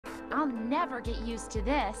I'll never get used to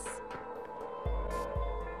this.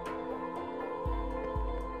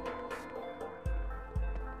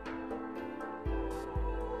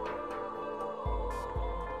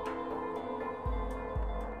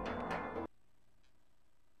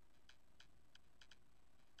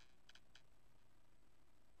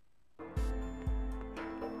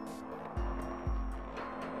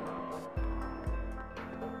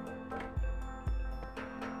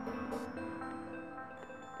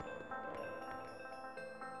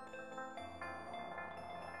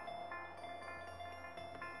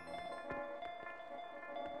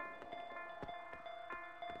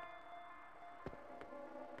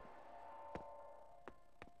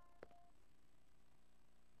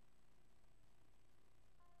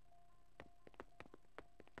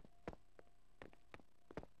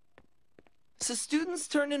 So students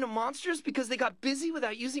turned into monsters because they got busy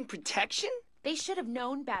without using protection? They should have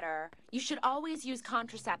known better. You should always use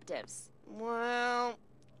contraceptives. Well,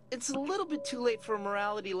 it's a little bit too late for a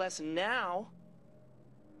morality lesson now.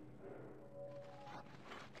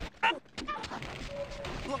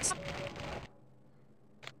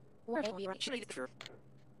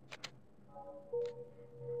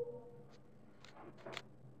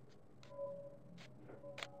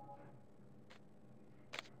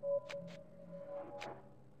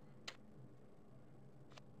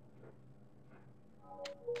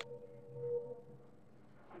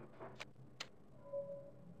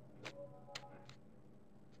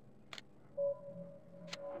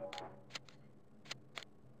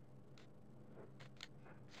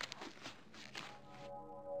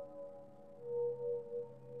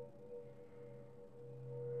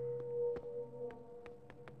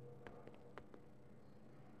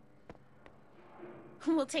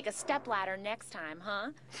 We'll take a stepladder next time, huh?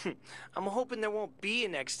 I'm hoping there won't be a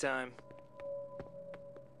next time.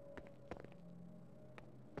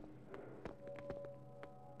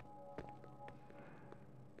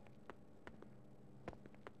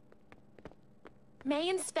 May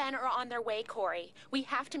and Sven are on their way, Corey. We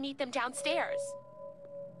have to meet them downstairs.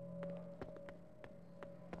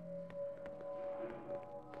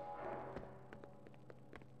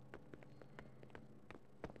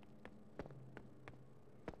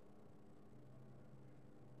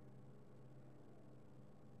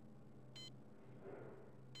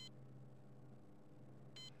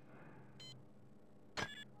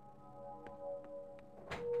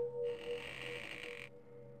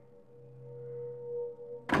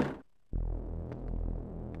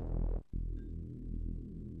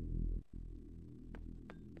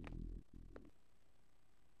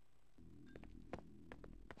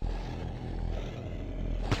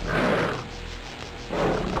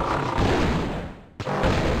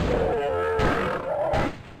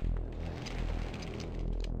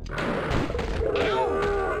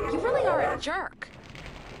 Jerk.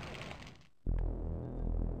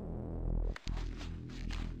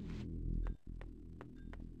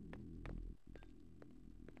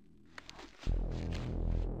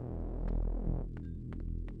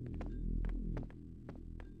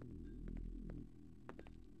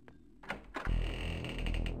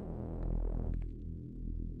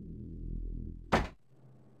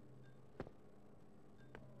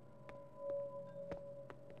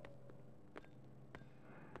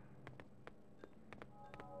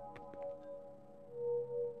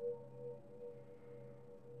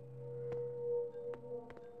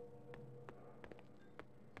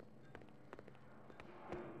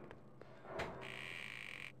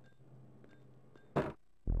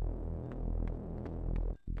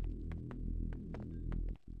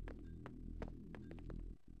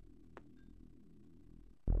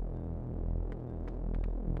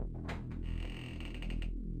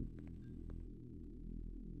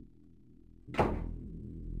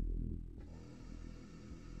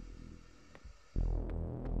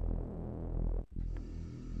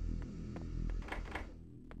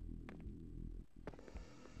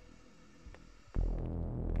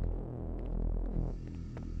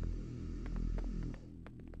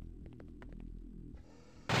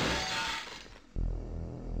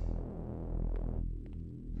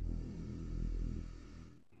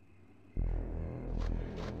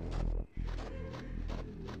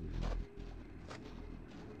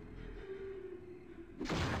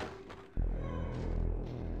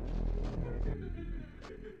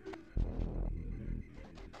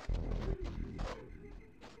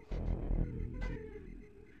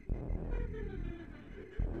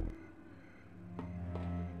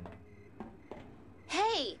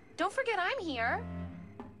 Hey, don't forget I'm here.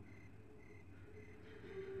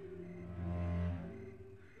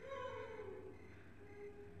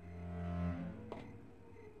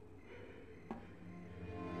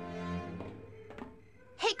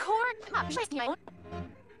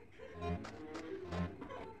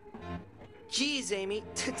 Jeez, Amy.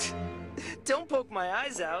 Don't poke my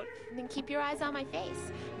eyes out. Then keep your eyes on my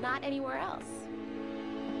face, not anywhere else.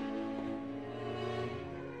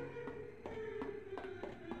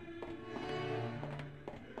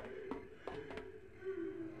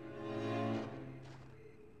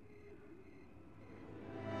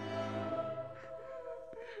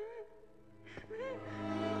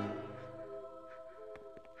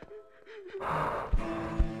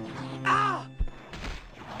 Ah!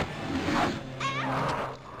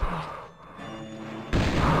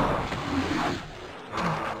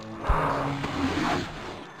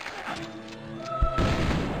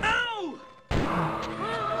 Ow!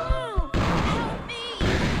 Help me!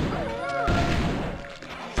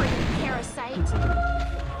 Freaking parasite!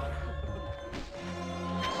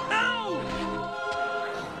 Ow!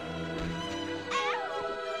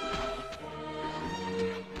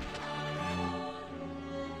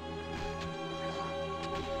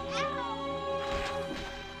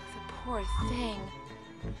 The poor thing.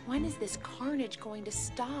 When is this carnage going to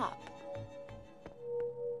stop?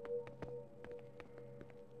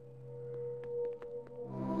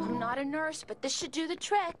 I'm not a nurse, but this should do the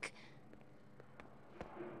trick.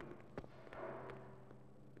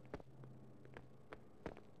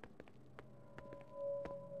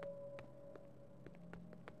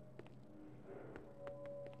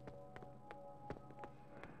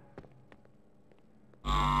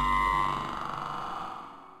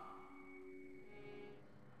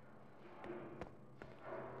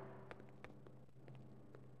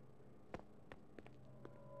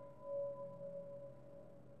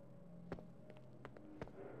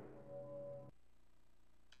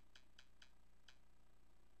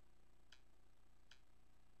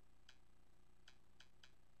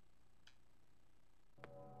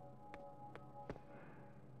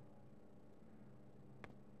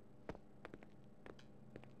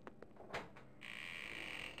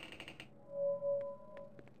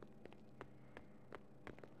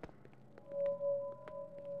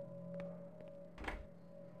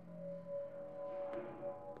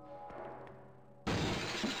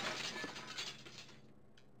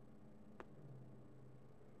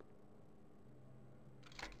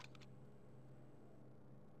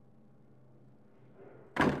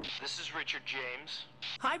 This is Richard James.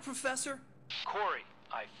 Hi, Professor. Corey,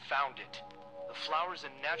 I found it. The flower's a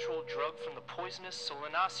natural drug from the poisonous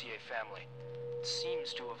Solanaceae family. It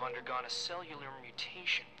seems to have undergone a cellular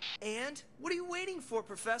mutation. And? What are you waiting for,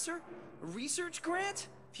 Professor? A research grant?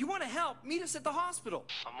 If you want to help, meet us at the hospital.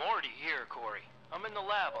 I'm already here, Corey. I'm in the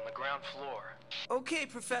lab on the ground floor. Okay,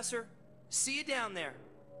 Professor. See you down there.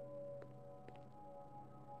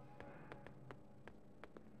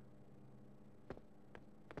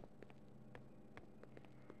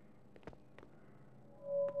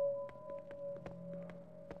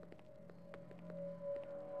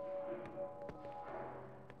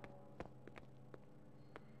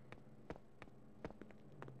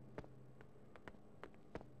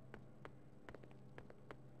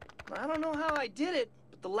 I don't know how I did it,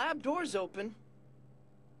 but the lab door's open.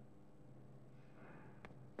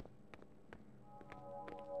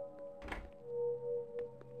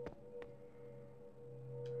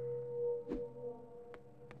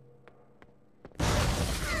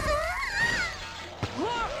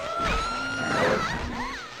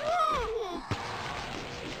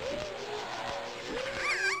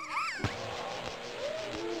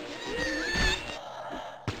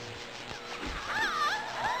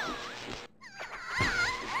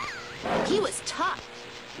 He was tough.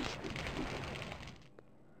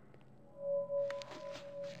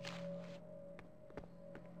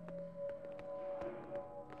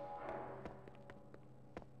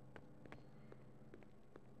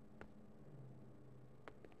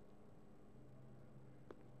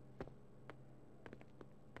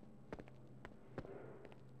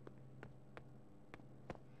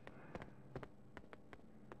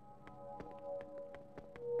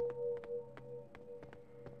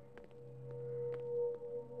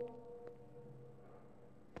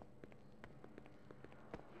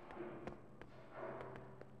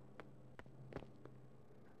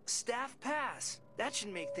 Staff pass. That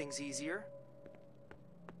should make things easier.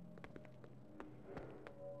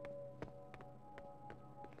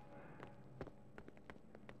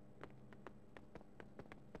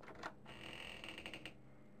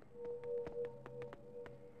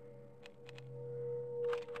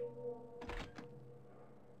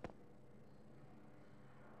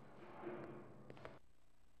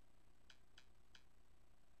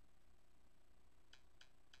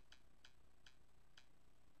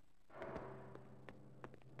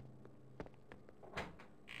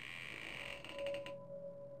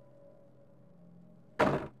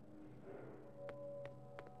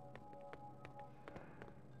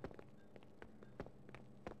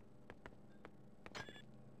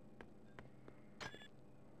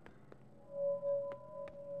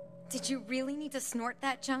 Did you really need to snort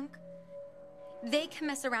that junk? They can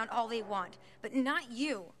mess around all they want, but not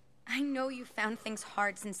you. I know you found things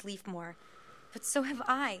hard since Leafmore, but so have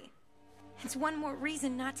I. It's one more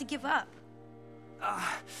reason not to give up.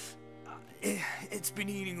 It's been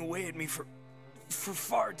eating away at me for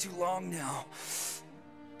far too long now.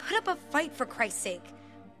 Put up a fight, for Christ's sake.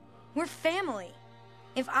 We're family.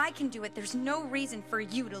 If I can do it, there's no reason for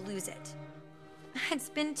you to lose it. It's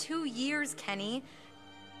been 2 years, Kenny.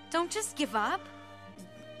 Don't just give up.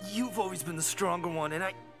 You've always been the stronger one, and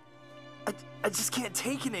I just can't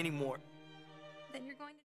take it anymore. Then you're going to...